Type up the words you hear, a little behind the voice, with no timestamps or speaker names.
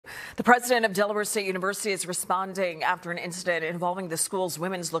The president of Delaware State University is responding after an incident involving the school's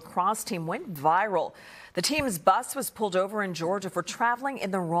women's lacrosse team went viral. The team's bus was pulled over in Georgia for traveling in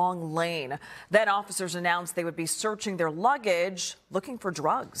the wrong lane. Then officers announced they would be searching their luggage, looking for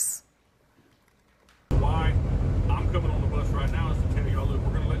drugs. Why I'm coming on the bus right now is to tell y'all, look,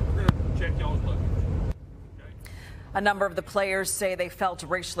 we're going to check y'all's luggage. A number of the players say they felt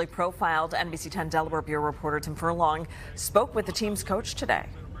racially profiled. NBC 10 Delaware Bureau reporter Tim Furlong spoke with the team's coach today.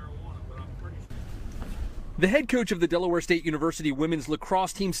 The head coach of the Delaware State University women's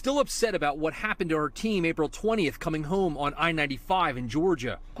lacrosse team still upset about what happened to her team April 20th coming home on I-95 in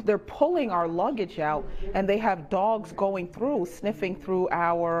Georgia. They're pulling our luggage out and they have dogs going through, sniffing through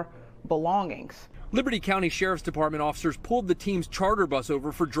our belongings. Liberty County Sheriff's Department officers pulled the team's charter bus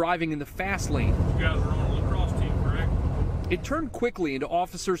over for driving in the fast lane. You guys are on a lacrosse team, correct? It turned quickly into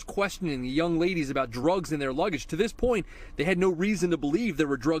officers questioning the young ladies about drugs in their luggage. To this point, they had no reason to believe there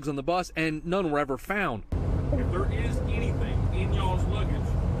were drugs on the bus and none were ever found. If there is anything in y'all's luggage,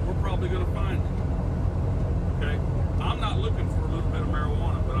 we're probably going to find it. Okay? I'm not looking for a little bit of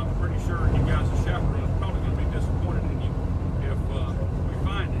marijuana, but I'm pretty sure you guys as chaperones are probably going to be disappointed in you if we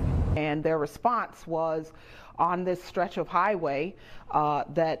find it. And their response was on this stretch of highway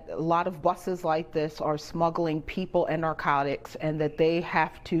that a lot of buses like this are smuggling people and narcotics and that they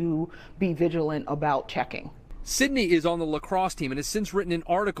have to be vigilant about checking. Sydney is on the lacrosse team and has since written an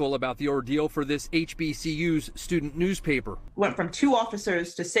article about the ordeal for this HBCU's student newspaper. Went from 2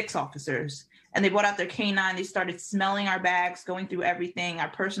 officers to 6 officers, and they brought out their canine. They started smelling our bags, going through everything, our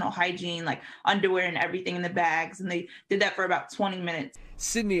personal hygiene, like underwear and everything in the bags, and they did that for about 20 minutes.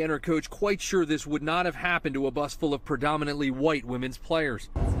 Sydney and her coach quite sure this would not have happened to a bus full of predominantly white women's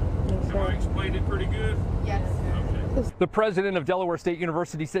players. Have I explained it pretty good? Yes. The president of Delaware State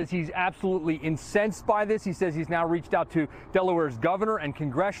University says he's absolutely incensed by this. He says he's now reached out to Delaware's governor and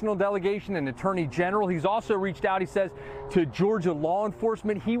congressional delegation and attorney general. He's also reached out, he says, to Georgia law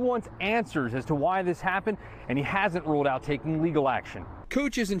enforcement. He wants answers as to why this happened, and he hasn't ruled out taking legal action.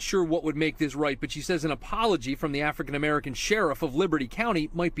 Coach isn't sure what would make this right, but she says an apology from the African-American sheriff of Liberty County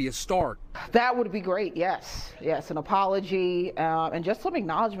might be a start. That would be great, yes. Yes, an apology and just some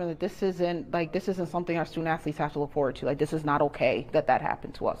acknowledgement that this isn't something our student athletes have to look forward to. Like, this is not okay that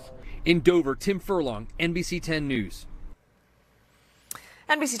happened to us. In Dover, Tim Furlong, NBC 10 News.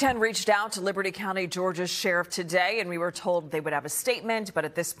 NBC 10 reached out to Liberty County, Georgia's sheriff today, and we were told they would have a statement, but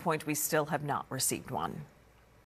at this point we still have not received one.